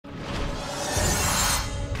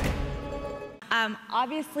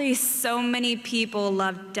Obviously, so many people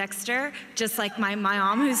love Dexter, just like my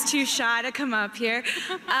mom, who's too shy to come up here.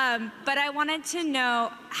 But I wanted to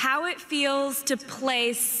know how it feels to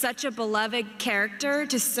play such a beloved character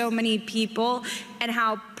to so many people, and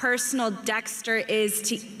how personal Dexter is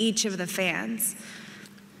to each of the fans.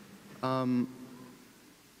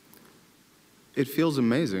 It feels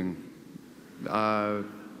amazing.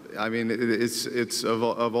 I mean, it's of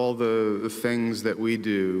all the things that we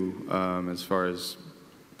do as far as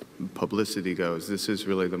publicity goes, this is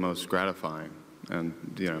really the most gratifying. And,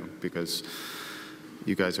 you know, because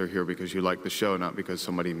you guys are here because you like the show, not because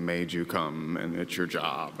somebody made you come and it's your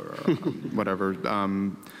job or whatever.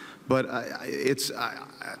 But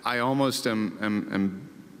I almost am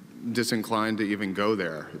disinclined to even go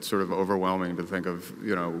there. It's sort of overwhelming to think of,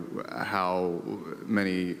 you know, how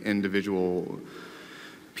many individual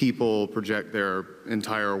people project their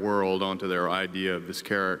entire world onto their idea of this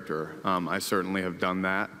character. I certainly have done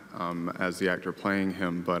that as the actor playing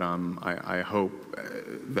him, but I hope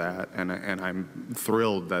that, and I'm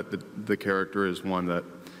thrilled that the character is one that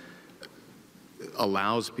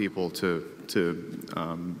allows people to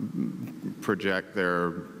project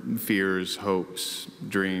their fears, hopes,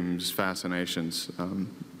 dreams, fascinations.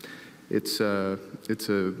 It's a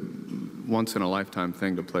once-in-a-lifetime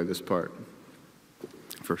thing to play this part,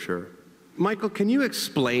 for sure. Michael, can you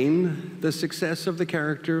explain the success of the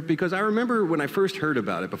character? Because I remember when I first heard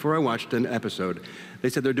about it, before I watched an episode, they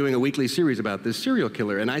said they're doing a weekly series about this serial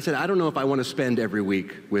killer, and I said, I don't know if I want to spend every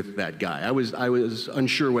week with that guy. I was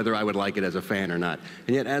unsure whether I would like it as a fan or not.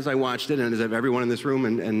 And yet, as I watched it, and as everyone in this room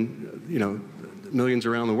and you know, millions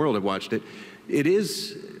around the world have watched it, it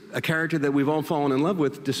is a character that we've all fallen in love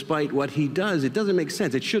with, despite what he does. It doesn't make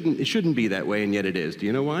sense. It shouldn't be that way, and yet it is. Do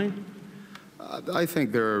you know why? I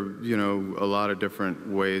think there are, you know, a lot of different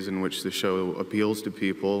ways in which the show appeals to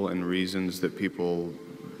people and reasons that people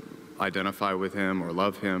identify with him or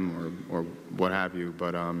love him or what have you.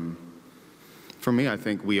 But for me, I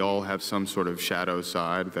think we all have some sort of shadow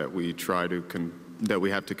side that we try to that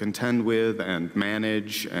we have to contend with and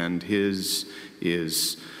manage, and his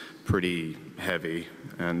is pretty heavy.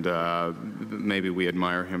 And maybe we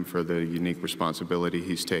admire him for the unique responsibility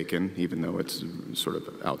he's taken, even though it's sort of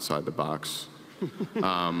outside the box.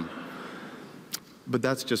 But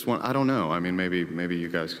that's just one, I don't know. I mean, maybe you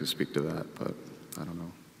guys could speak to that, but I don't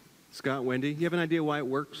know. Scott, Wendy, you have an idea why it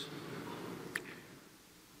works?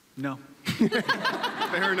 No.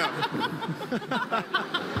 Fair enough.